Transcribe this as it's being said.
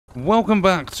Welcome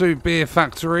back to Beer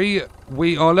Factory.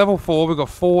 We are level 4. We've got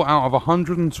 4 out of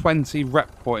 120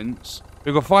 rep points.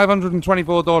 We've got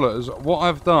 $524. What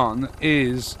I've done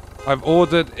is I've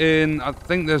ordered in, I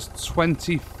think there's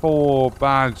 24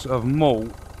 bags of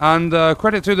malt. And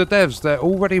credit to the devs, they're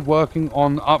already working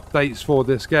on updates for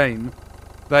this game.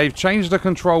 They've changed the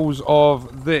controls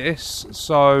of this,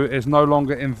 so it's no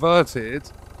longer inverted.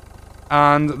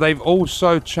 And they've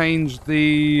also changed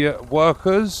the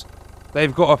workers.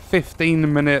 They've got a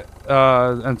 15-minute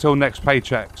until next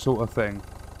paycheck sort of thing.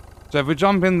 So if we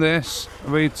jump in this,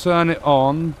 we turn it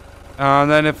on, and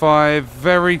then if I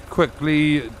very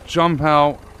quickly jump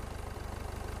out,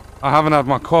 I haven't had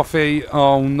my coffee.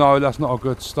 Oh no, that's not a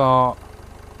good start.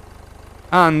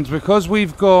 And because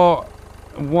we've got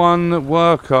one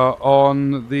worker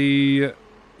on the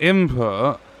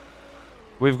input,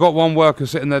 we've got one worker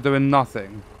sitting there doing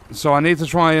nothing. So I need to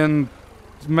try and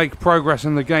make progress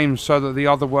in the game so that the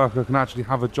other worker can actually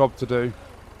have a job to do.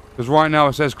 Because right now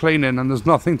it says cleaning and there's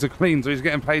nothing to clean, so he's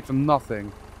getting paid for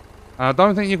nothing. And I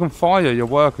don't think you can fire your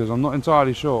workers, I'm not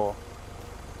entirely sure.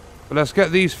 But let's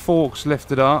get these forks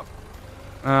lifted up.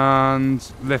 And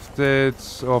lifted,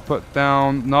 or put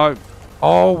down, no.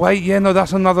 Oh wait, yeah, no,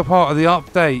 that's another part of the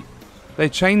update. They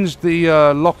changed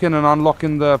the locking and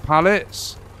unlocking the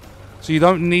pallets. So you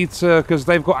don't need to, because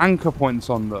they've got anchor points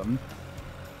on them.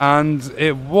 And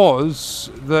it was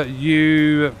that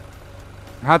you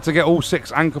had to get all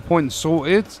 6 anchor points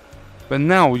sorted. But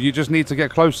now you just need to get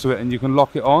close to it and you can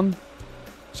lock it on.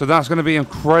 So that's going to be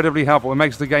incredibly helpful. It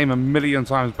makes the game a million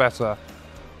times better.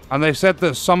 And they said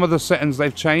that some of the settings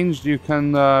they've changed, you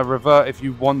can revert if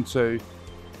you want to.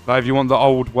 Like if you want the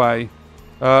old way.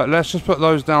 Let's just put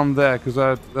those down there because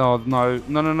oh no.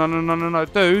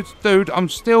 Dude, I'm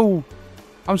still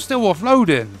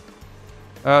offloading.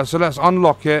 So let's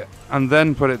unlock it and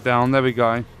then put it down. There we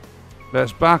go.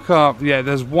 Let's back up. Yeah,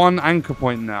 there's one anchor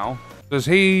point now.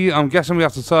 I'm guessing we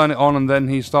have to turn it on and then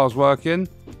he starts working.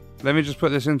 Let me just put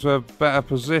this into a better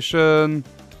position.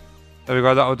 There we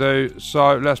go, that'll do.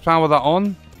 So let's power that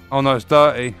on. Oh no, it's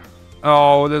dirty.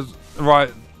 Oh,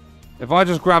 right. If I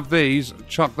just grab these,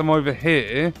 chuck them over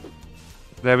here.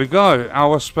 There we go.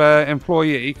 Our spare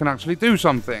employee can actually do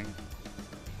something.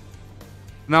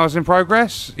 Now it's in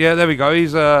progress. Yeah, there we go.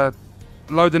 He's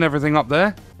loading everything up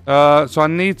there. So I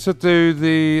need to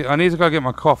go get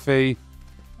my coffee.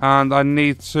 And I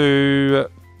need to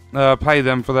pay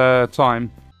them for their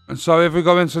time. And so if we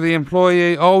go into the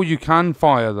employee... Oh, you can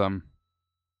fire them.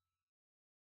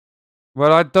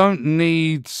 Well, I don't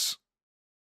need...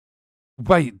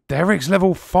 Wait, Derek's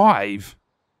level 5?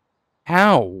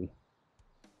 How?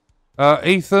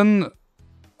 Ethan...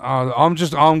 I'm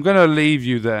going to leave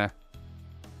you there.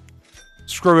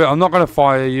 Screw it, I'm not going to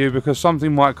fire you because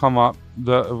something might come up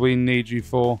that we need you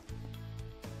for.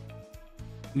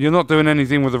 You're not doing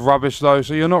anything with the rubbish though,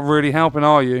 so you're not really helping,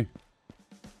 are you?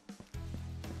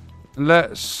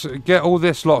 Let's get all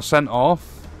this lot sent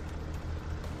off.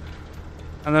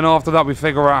 And then after that we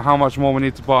figure out how much more we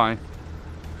need to buy.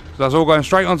 So that's all going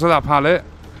straight onto that pallet.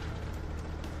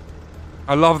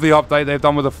 I love the update they've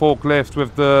done with the forklift,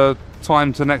 with the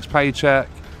time to next paycheck.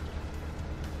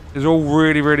 It's all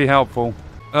really, really helpful.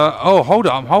 Oh, hold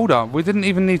up. We didn't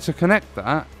even need to connect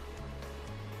that.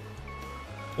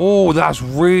 Oh, that's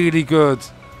really good.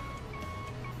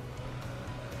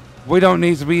 We don't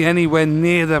need to be anywhere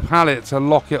near the pallet to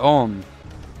lock it on.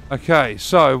 Okay,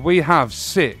 so we have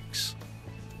 6.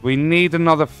 We need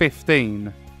another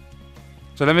 15.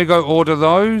 So let me go order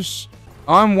those.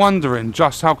 I'm wondering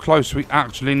just how close we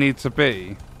actually need to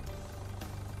be.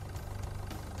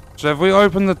 So if we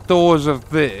open the doors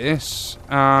of this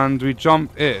and we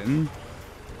jump in,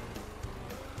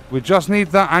 we just need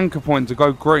that anchor point to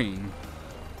go green.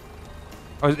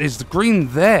 Oh, is the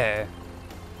green there?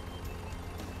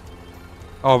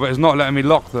 Oh, but it's not letting me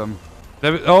lock them.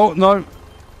 Oh, no.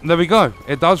 There we go.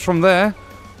 It does from there.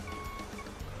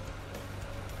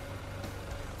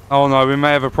 Oh, no. We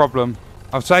may have a problem.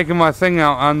 I've taken my thing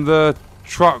out and the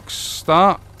truck's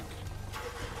stuck.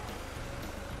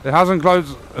 It hasn't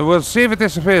closed. We'll see if it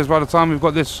disappears by the time we've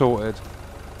got this sorted.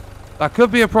 That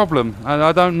could be a problem, and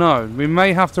I don't know. We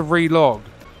may have to relog.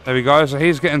 There we go. So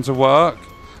he's getting to work.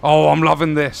 Oh, I'm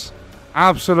loving this.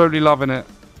 Absolutely loving it.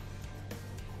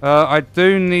 I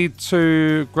do need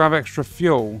to grab extra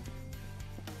fuel.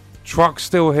 Truck's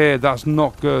still here. That's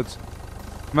not good.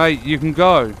 Mate, you can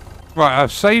go. Right,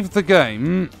 I've saved the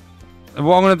game. And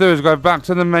what I'm going to do is go back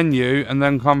to the menu and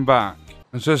then come back.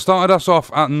 And so it started us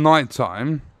off at night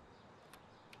time.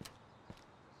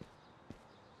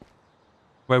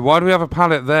 Wait, why do we have a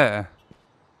pallet there?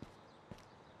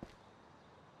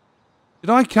 Did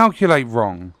I calculate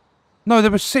wrong? No,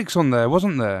 there was 6 on there,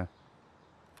 wasn't there?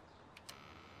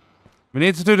 We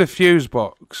need to do the fuse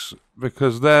box,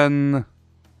 because then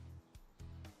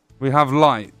we have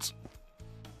light.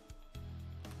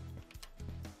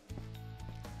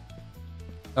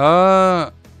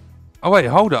 Oh wait,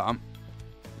 hold up.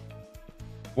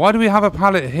 Why do we have a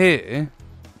pallet here?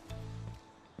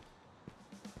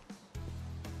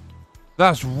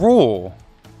 That's raw.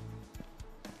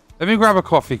 Let me grab a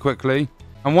coffee quickly.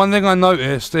 And one thing I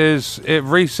noticed is it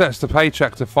resets the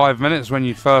paycheck to 5 minutes when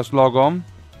you first log on.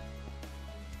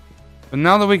 But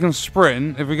now that we can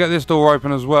sprint, if we get this door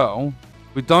open as well,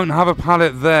 we don't have a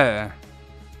pallet there.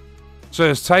 So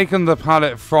it's taken the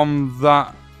pallet from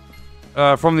that,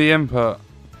 from the input.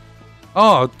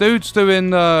 Oh, dude's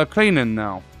doing cleaning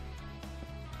now.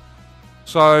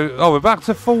 So, oh, we're back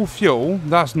to full fuel.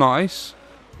 That's nice.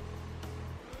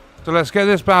 So let's get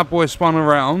this bad boy spun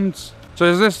around. So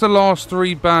is this the last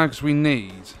 3 bags we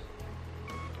need?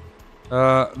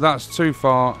 That's too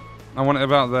far. I want it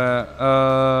about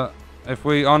there. If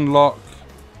we unlock,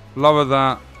 lower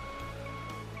that.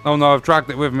 Oh no, I've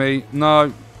dragged it with me.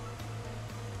 No.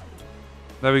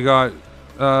 There we go.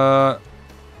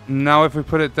 Now if we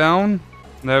put it down.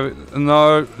 There,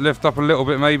 no, lift up a little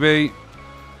bit maybe.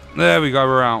 There we go,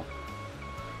 we're out.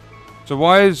 So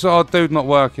why is our dude not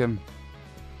working?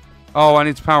 Oh, I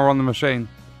need to power on the machine.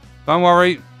 Don't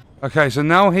worry. Okay, so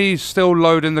now he's still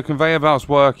loading. The conveyor belt's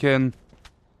working.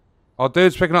 Our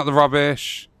dude's picking up the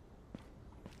rubbish.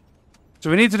 So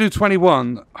we need to do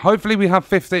 21. Hopefully we have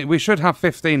 15. We should have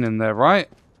 15 in there, right?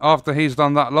 After he's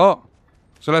done that lot.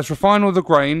 So let's refine all the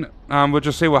grain. And we'll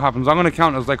just see what happens. I'm going to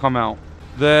count as they come out.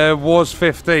 There was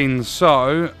 15.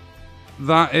 So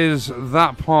that is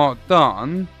that part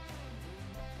done.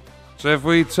 So if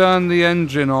we turn the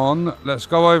engine on, let's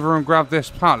go over and grab this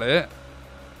pallet.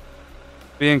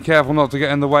 Being careful not to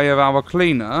get in the way of our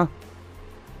cleaner.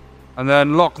 And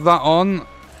then lock that on.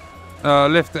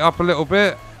 Lift it up a little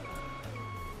bit.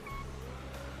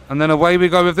 And then away we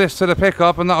go with this to the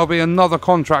pickup. And that'll be another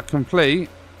contract complete.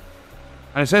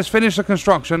 And it says finish the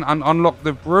construction and unlock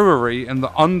the brewery in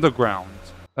the underground.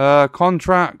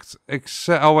 Contract,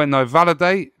 accept, oh wait, no,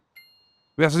 validate.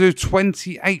 We have to do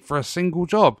 28 for a single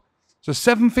job. So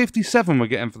 757 we're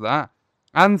getting for that.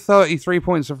 And 33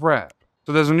 points of rep.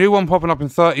 So there's a new one popping up in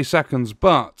 30 seconds.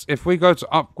 But if we go to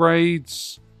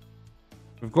upgrades,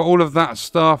 we've got all of that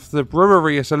stuff. The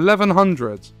brewery is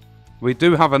 1100. We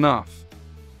do have enough.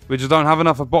 We just don't have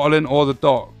enough for bottling or the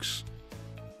docks.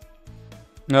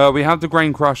 We have the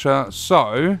grain crusher.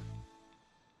 So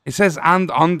it says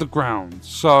and underground.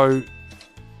 So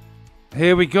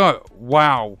here we go.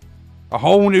 Wow. A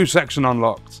whole new section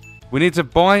unlocked. We need to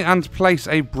buy and place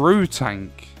a brew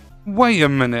tank. Wait a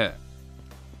minute.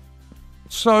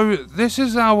 So this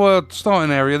is our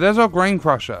starting area. There's our grain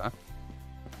crusher.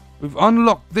 We've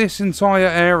unlocked this entire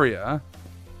area.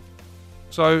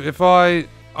 So if I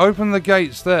open the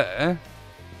gates there.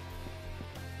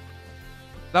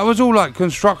 That was all like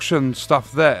construction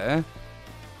stuff there.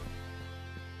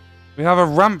 We have a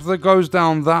ramp that goes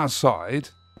down that side.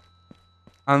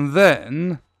 And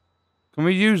then, can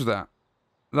we use that?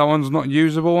 That one's not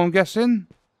usable, I'm guessing.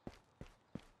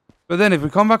 But then if we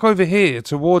come back over here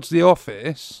towards the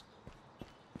office,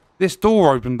 this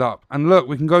door opened up. And look,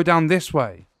 we can go down this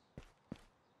way.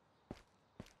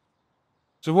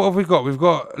 So what have we got? We've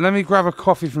got, let me grab a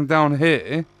coffee from down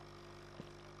here.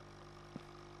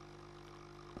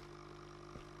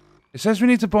 It says we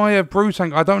need to buy a brew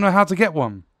tank. I don't know how to get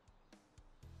one.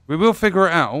 We will figure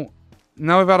it out.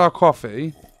 Now we've had our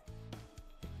coffee.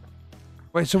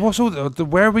 Wait, so what's all the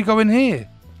where are we going here?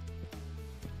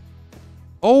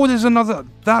 Oh, there's another.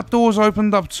 That door's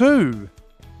opened up too.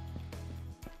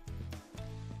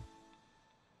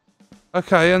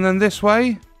 Okay, and then this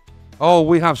way. Oh,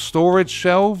 we have storage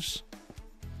shelves.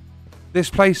 This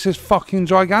place is fucking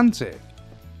gigantic.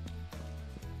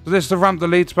 So this is the ramp that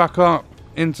leads back up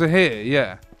into here,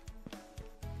 yeah.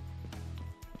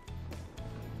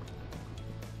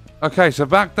 Okay, so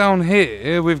back down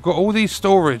here, we've got all these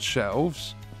storage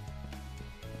shelves.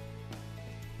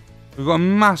 We've got a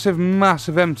massive,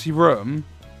 massive empty room.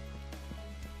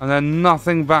 And then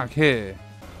nothing back here.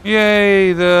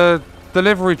 Yay, the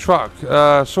delivery truck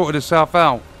sorted itself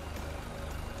out.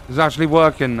 It's actually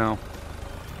working now.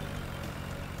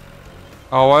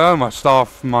 Oh, I owe my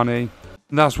staff money.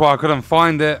 That's why I couldn't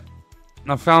find it.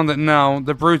 I found it now.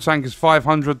 The brew tank is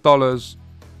 $500.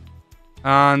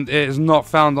 And it is not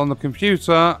found on the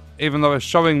computer, even though it's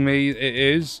showing me it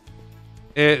is.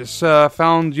 It's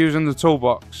found using the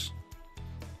toolbox.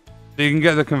 So you can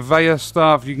get the conveyor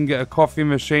stuff, you can get a coffee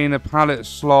machine, a pallet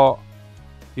slot,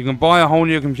 You can buy a whole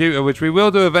new computer, which we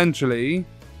will do eventually.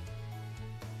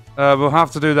 We'll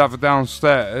have to do that for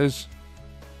downstairs.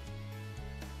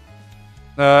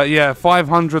 Yeah,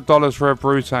 $500 for a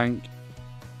brew tank.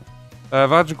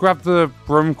 If I had to grab the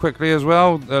broom quickly as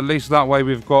well, at least that way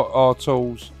we've got our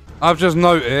tools. I've just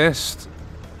noticed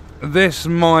this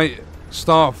might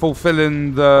start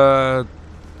fulfilling the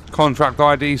contract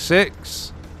ID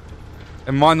 6.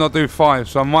 It might not do 5,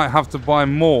 so I might have to buy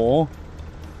more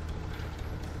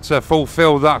to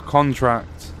fulfill that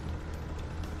contract.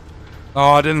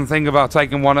 Oh, I didn't think about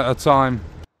taking one at a time.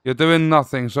 You're doing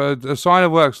nothing. So assign a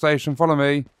workstation. Follow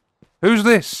me. Who's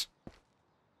this?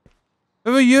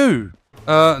 Who are you?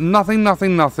 Nothing,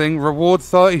 nothing, nothing. Reward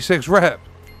 36 rep.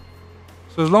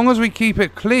 So as long as we keep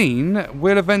it clean,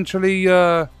 we'll eventually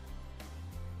get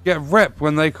rep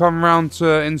when they come round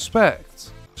to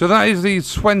inspect. So that is the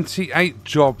 28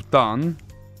 job done.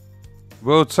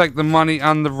 We'll take the money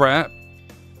and the rep.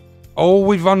 Oh,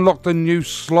 we've unlocked a new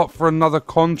slot for another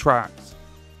contract.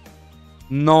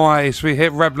 Nice, we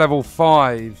hit rep level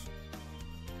 5.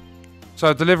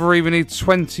 So delivery, we need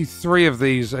 23 of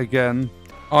these again.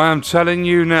 I am telling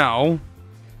you now,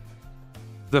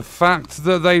 the fact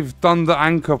that they've done the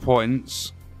anchor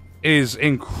points is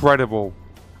incredible.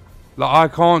 Like,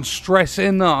 I can't stress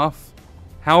enough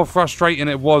how frustrating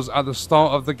it was at the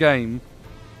start of the game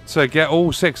to get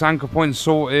all 6 anchor points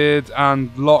sorted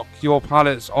and lock your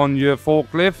pallets on your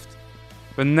forklift.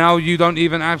 But now you don't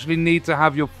even actually need to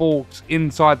have your forks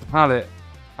inside the pallet.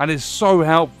 And it's so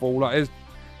helpful. Like,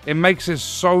 it makes it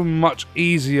so much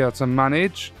easier to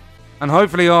manage. And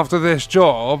hopefully after this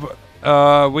job,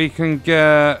 we can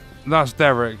get... That's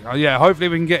Derek. Yeah, hopefully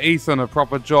we can get Ethan a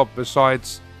proper job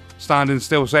besides standing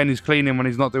still saying he's cleaning when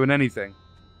he's not doing anything.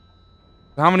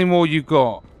 How many more you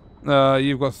got?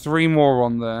 You've got 3 more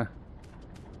on there.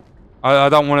 I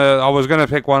don't want to... I was going to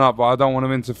pick one up, but I don't want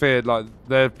them interfered. Like,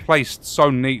 they're placed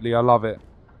so neatly. I love it.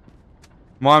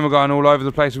 Mine were going all over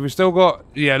the place. Have we still got...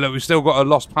 Yeah, look, we've still got a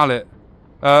lost pallet.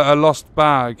 A lost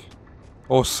bag.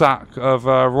 Or sack of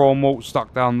raw malt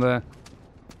stuck down there.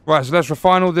 Right, so let's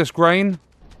refine all this grain.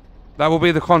 That will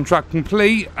be the contract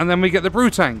complete. And then we get the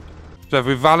brew tank. So if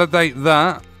we validate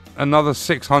that, another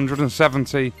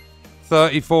 670.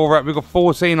 34 rep. We've got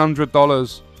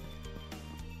 $1,400.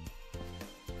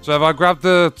 So if I grab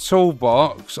the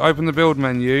toolbox, open the build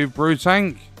menu, brew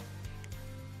tank.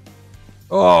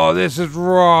 Oh, this is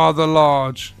rather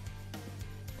large.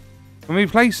 Can we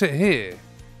place it here?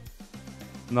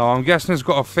 No, I'm guessing it's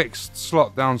got a fixed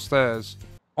slot downstairs.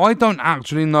 I don't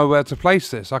actually know where to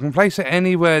place this. I can place it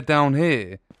anywhere down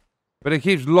here, but it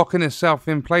keeps locking itself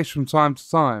in place from time to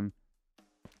time.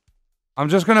 I'm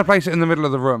just going to place it in the middle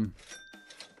of the room.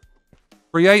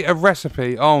 Create a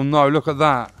recipe. Oh no, look at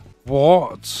that.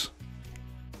 What?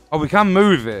 Oh, we can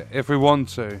move it if we want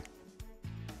to.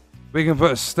 We can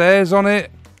put stairs on it.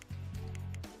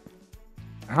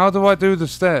 How do I do the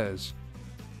stairs?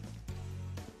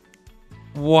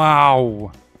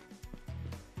 Wow.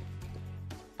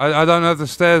 I don't know if the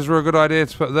stairs were a good idea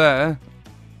to put there.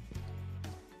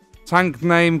 Tank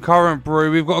name, current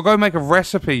brew. We've got to go make a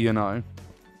recipe, you know.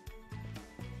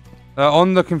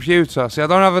 On the computer. See, I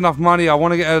don't have enough money. I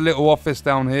want to get a little office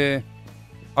down here.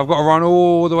 I've got to run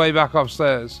all the way back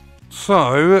upstairs.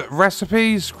 So,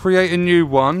 recipes, create a new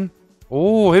one.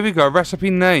 Oh, here we go. Recipe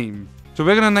name. So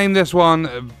we're going to name this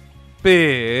one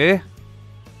beer.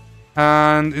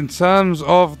 And in terms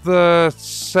of the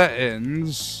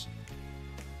settings,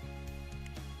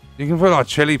 you can put like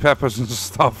chili peppers and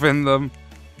stuff in them.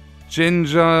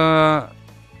 Ginger,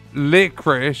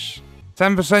 licorice,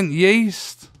 10%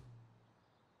 yeast.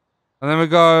 And then we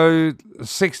go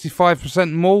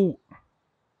 65% malt.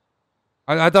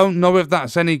 I don't know if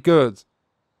that's any good.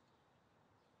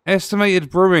 Estimated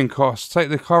brewing costs. Take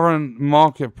the current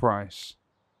market price.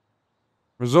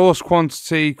 Resource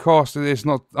quantity cost. It's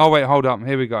not... Oh, wait, hold up.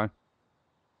 Here we go.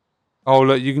 Oh,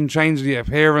 look. You can change the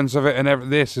appearance of it and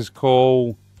everything. This is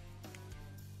cool.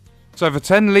 So for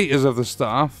 10 litres of the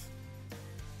stuff,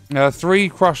 3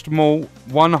 crushed malt,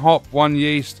 1 hop, 1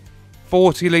 yeast,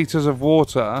 40 litres of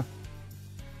water,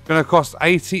 going to cost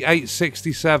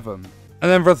 $88.67. And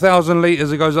then for 1,000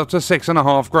 litres, it goes up to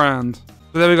 $6.5 grand.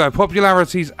 So there we go.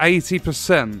 Popularity's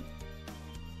 80%.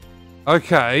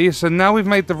 Okay, so now we've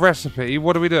made the recipe.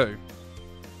 What do we do?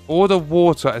 Order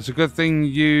water. It's a good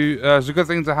thing it's a good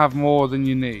thing to have more than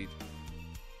you need.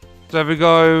 So if we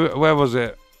go, where was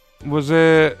it? Was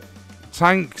it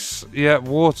tanks? Yeah,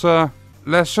 water.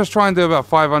 Let's just try and do about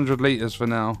 500 litres for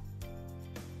now.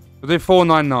 We'll do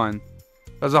 $4.99.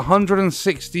 That's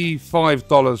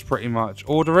 $165 pretty much.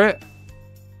 Order it.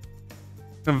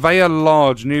 Conveyor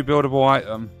large new buildable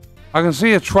item. I can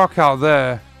see a truck out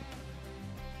there.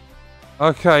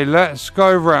 Okay, let's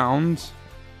go round.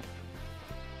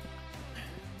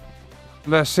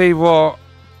 Let's see what...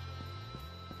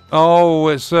 Oh,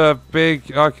 it's a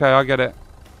big... Okay, I get it.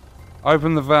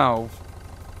 Open the valve.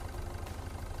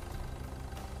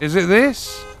 Is it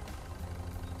this?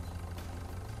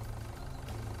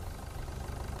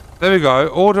 There we go.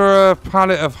 Order a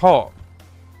pallet of hop.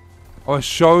 Oh, it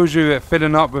shows you it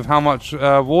filling up with how much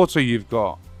water you've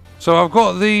got. So I've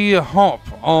got the hop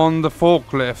on the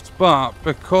forklift, but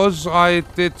because I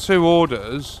did 2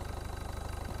 orders,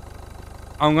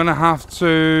 I'm going to have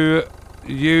to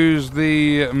use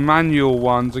the manual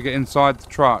one to get inside the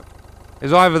truck.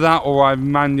 It's either that or I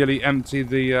manually empty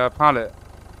the pallet.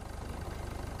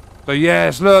 So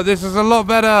yes, look, this is a lot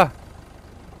better.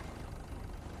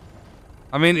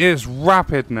 I mean, it's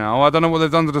rapid now. I don't know what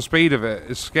they've done to the speed of it.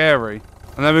 It's scary.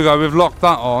 And there we go. We've locked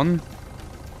that on.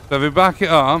 So if we back it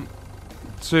up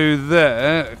to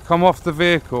there, come off the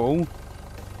vehicle.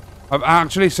 I've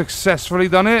actually successfully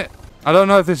done it. I don't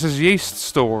know if this is yeast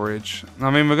storage.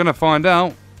 I mean, we're going to find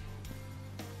out.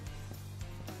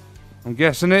 I'm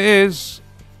guessing it is.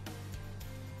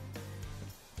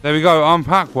 There we go.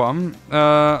 Unpack one.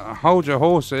 Hold your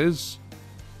horses.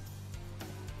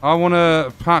 I want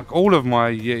to pack all of my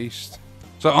yeast.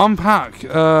 So unpack.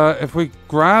 If we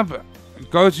grab,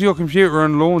 go to your computer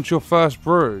and launch your first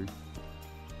brew.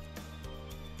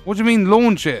 What do you mean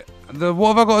launch it?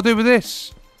 What have I got to do with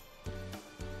this?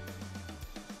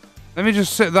 Let me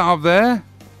just sit that up there.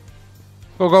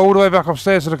 Got to go all the way back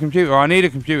upstairs to the computer. I need a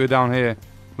computer down here.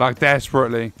 Like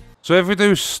desperately. So if we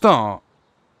do start.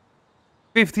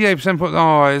 58% put...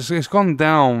 Oh, it's gone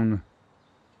down.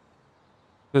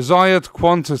 Desired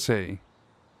quantity.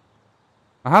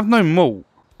 I have no malt.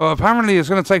 But apparently it's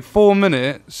going to take 4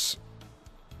 minutes.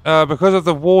 Because of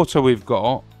the water we've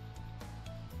got.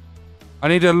 I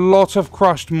need a lot of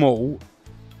crushed malt.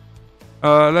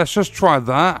 Let's just try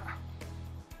that.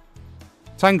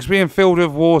 Tank's being filled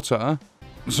with water.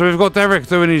 So we've got Derek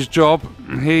doing his job.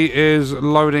 He is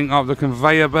loading up the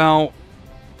conveyor belt.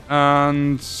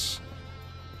 And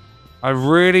I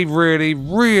really, really,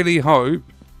 really hope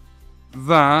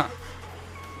that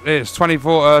it's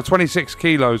 26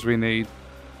 kilos we need.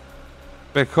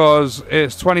 Because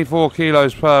it's 24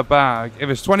 kilos per bag. If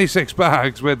it's 26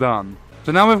 bags, we're done.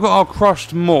 So now we've got our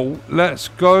crushed malt. Let's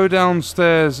go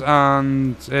downstairs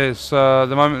and it's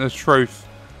the moment of truth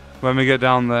when we get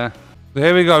down there. So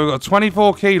here we go. We've got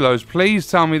 24 kilos. Please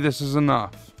tell me this is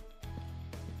enough.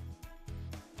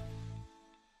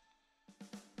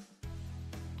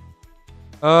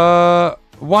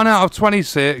 One out of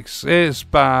 26. It's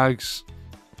bags.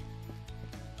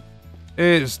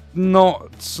 It's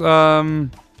not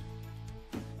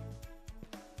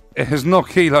it's not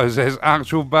kilos, it's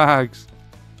actual bags.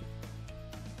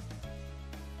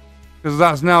 Because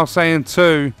that's now saying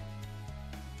 2.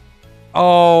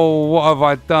 Oh, what have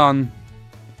I done?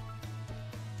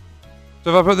 So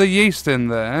if I put the yeast in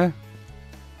there,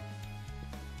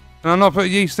 can I not put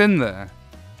yeast in there?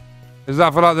 Is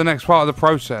that for like the next part of the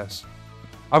process?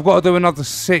 I've got to do another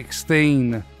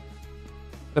 16.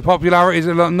 The popularity is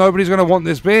like nobody's going to want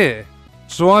this beer.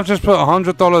 So I've just put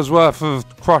 $100 worth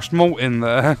of crushed malt in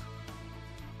there.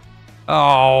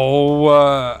 Oh,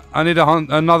 I need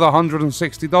another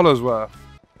 $160 worth.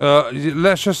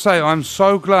 Let's just say I'm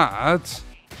so glad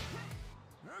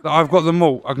that I've got the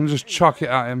malt. I can just chuck it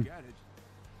at him.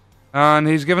 And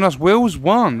he's given us wheels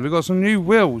 1. We've got some new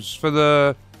wheels for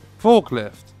the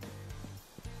forklift.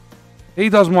 He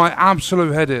does my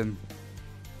absolute head in.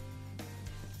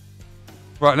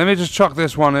 Right, let me just chuck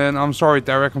this one in. I'm sorry,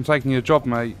 Derek. I'm taking your job,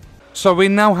 mate. So we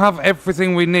now have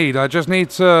everything we need. I just need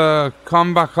to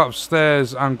come back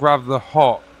upstairs and grab the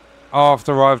hop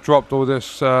after I've dropped all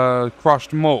this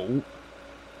crushed malt.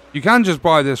 You can just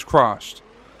buy this crushed,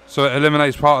 so it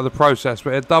eliminates part of the process,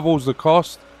 but it doubles the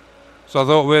cost. So I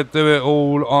thought we'd do it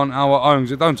all on our own,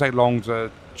 'cause it don't take long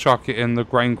to chuck it in the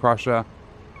grain crusher.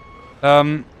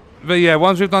 But yeah,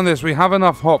 once we've done this, we have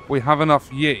enough hop, we have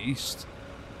enough yeast.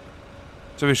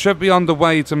 So we should be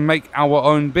underway to make our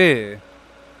own beer.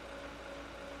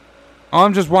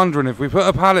 I'm just wondering, if we put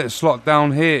a pallet slot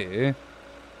down here,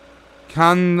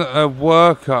 can a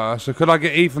worker, so could I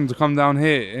get Ethan to come down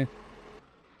here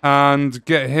and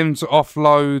get him to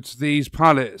offload these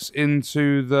pallets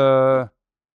into the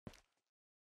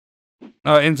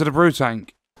brew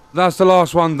tank? That's the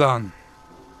last one done.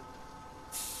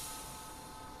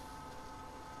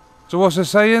 So what's it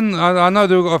saying? I know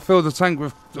they've got to fill the tank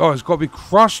with... Oh, it's got to be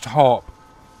crushed hop.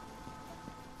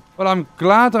 But I'm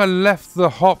glad I left the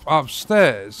hop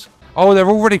upstairs. Oh, they're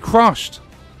already crushed.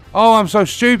 Oh, I'm so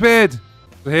stupid.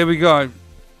 So here we go.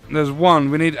 There's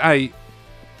 1. We need 8.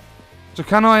 So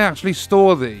can I actually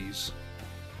store these?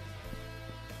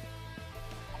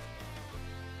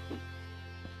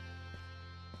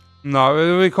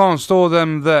 No, we can't store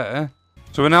them there.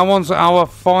 So we're now on to our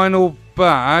final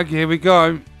bag. Here we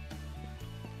go.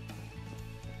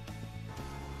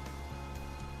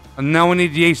 And now we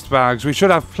need yeast bags. We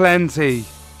should have plenty.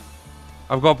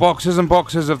 I've got boxes and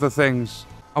boxes of the things.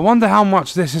 I wonder how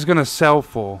much this is going to sell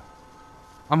for.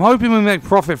 I'm hoping we make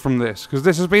profit from this, because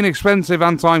this has been expensive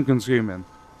and time consuming.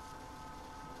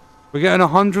 We're getting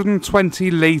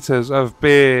 120 litres of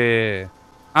beer.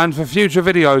 And for future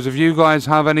videos, if you guys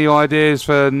have any ideas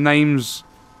for names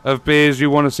of beers you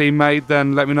want to see made,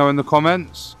 then let me know in the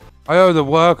comments. I owe the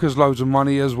workers loads of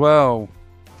money as well.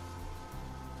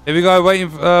 Here we go,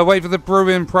 wait for the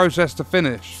brewing process to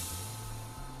finish.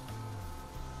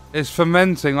 It's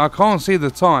fermenting. I can't see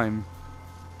the time.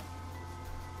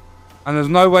 And there's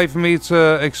no way for me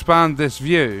to expand this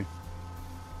view.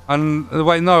 And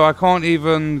wait, no, I can't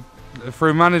even,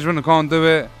 through management, I can't do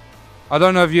it. I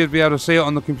don't know if you'd be able to see it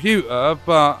on the computer,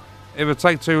 but it would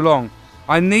take too long.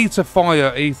 I need to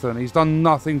fire Ethan. He's done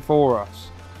nothing for us.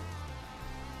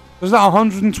 There's that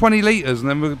 120 litres, and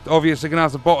then we're obviously going to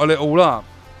have to bottle it all up.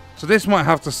 So this might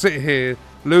have to sit here,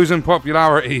 losing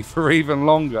popularity for even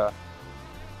longer.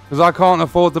 Because I can't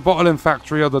afford the bottling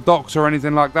factory or the docks or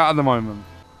anything like that at the moment.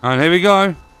 And here we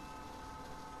go.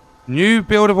 New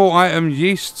buildable item,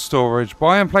 yeast storage.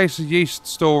 Buy and place a yeast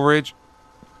storage.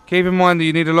 Keep in mind that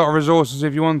you need a lot of resources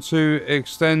if you want to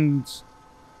extend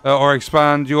or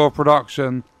expand your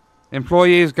production.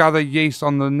 Employees gather yeast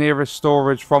on the nearest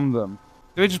storage from them.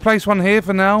 Do we just place one here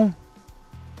for now?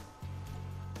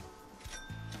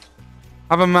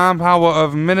 Have a manpower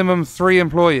of minimum 3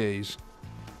 employees.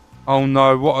 Oh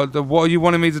no, what are you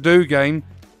wanting me to do, game?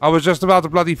 I was just about to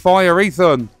bloody fire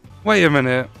Ethan. Wait a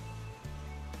minute.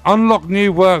 Unlock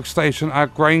new workstation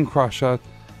at Grain Crusher.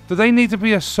 Do they need to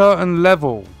be a certain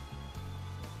level?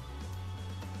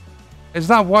 Is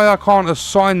that why I can't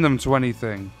assign them to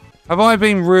anything? Have I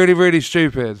been really, really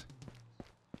stupid?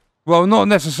 Well, not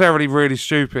necessarily really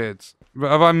stupid. But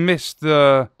have I missed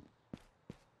the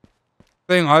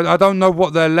thing? I don't know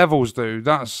what their levels do.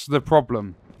 That's the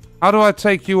problem. How do I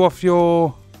take you off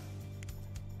your...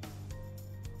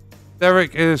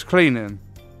 Derek is cleaning.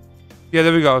 Yeah,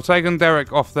 there we go. I've taken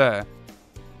Derek off there.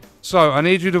 So, I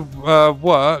need you to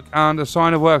work and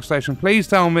assign a workstation. Please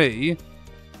tell me...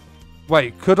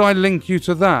 Wait, could I link you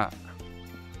to that?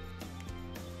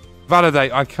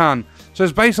 Validate, I can. So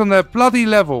it's based on their bloody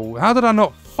level. How did I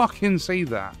not fucking see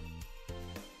that?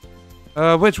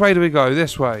 Which way do we go?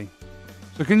 This way.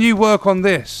 So can you work on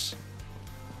this?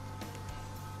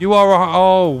 You are a...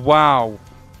 Oh, wow.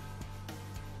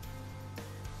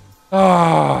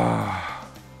 Ah.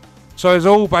 So it's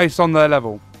all based on their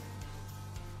level.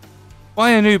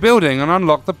 Buy a new building and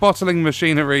unlock the bottling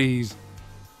machineries.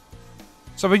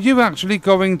 So are you actually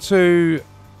going to...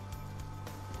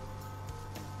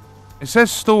 It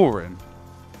says storing.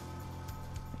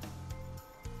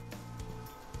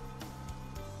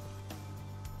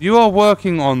 You are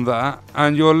working on that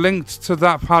and you're linked to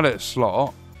that pallet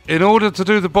slot. In order to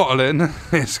do the bottling,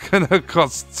 it's going to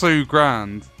cost 2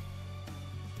 grand.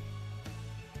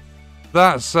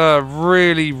 That's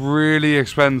really, really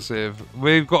expensive.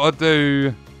 We've got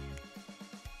to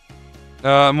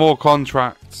do more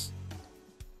contracts.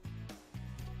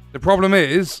 The problem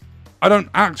is, I don't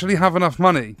actually have enough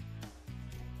money.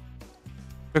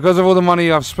 Because of all the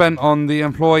money I've spent on the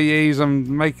employees and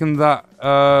making that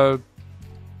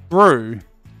brew,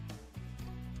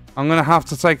 I'm going to have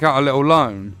to take out a little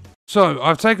loan. So,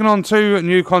 I've taken on 2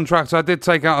 new contracts. I did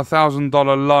take out a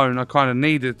 $1,000 loan. I kind of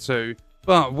needed to.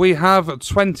 But we have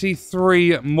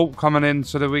 23 malt coming in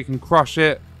so that we can crush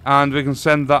it and we can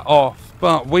send that off.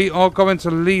 But we are going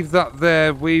to leave that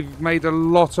there. We've made a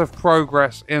lot of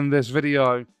progress in this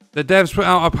video. The devs put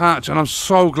out a patch and I'm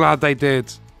so glad they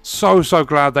did. So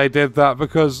glad they did that,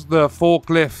 because the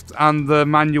forklift and the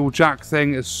manual jack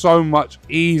thing is so much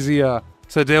easier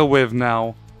to deal with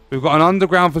now. We've got an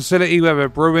underground facility where we're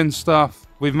brewing stuff.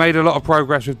 We've made a lot of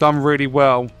progress. We've done really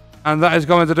well. And that is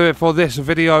going to do it for this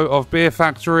video of Beer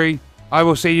Factory. I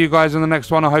will see you guys in the next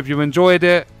one. I hope you enjoyed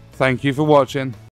it. Thank you for watching.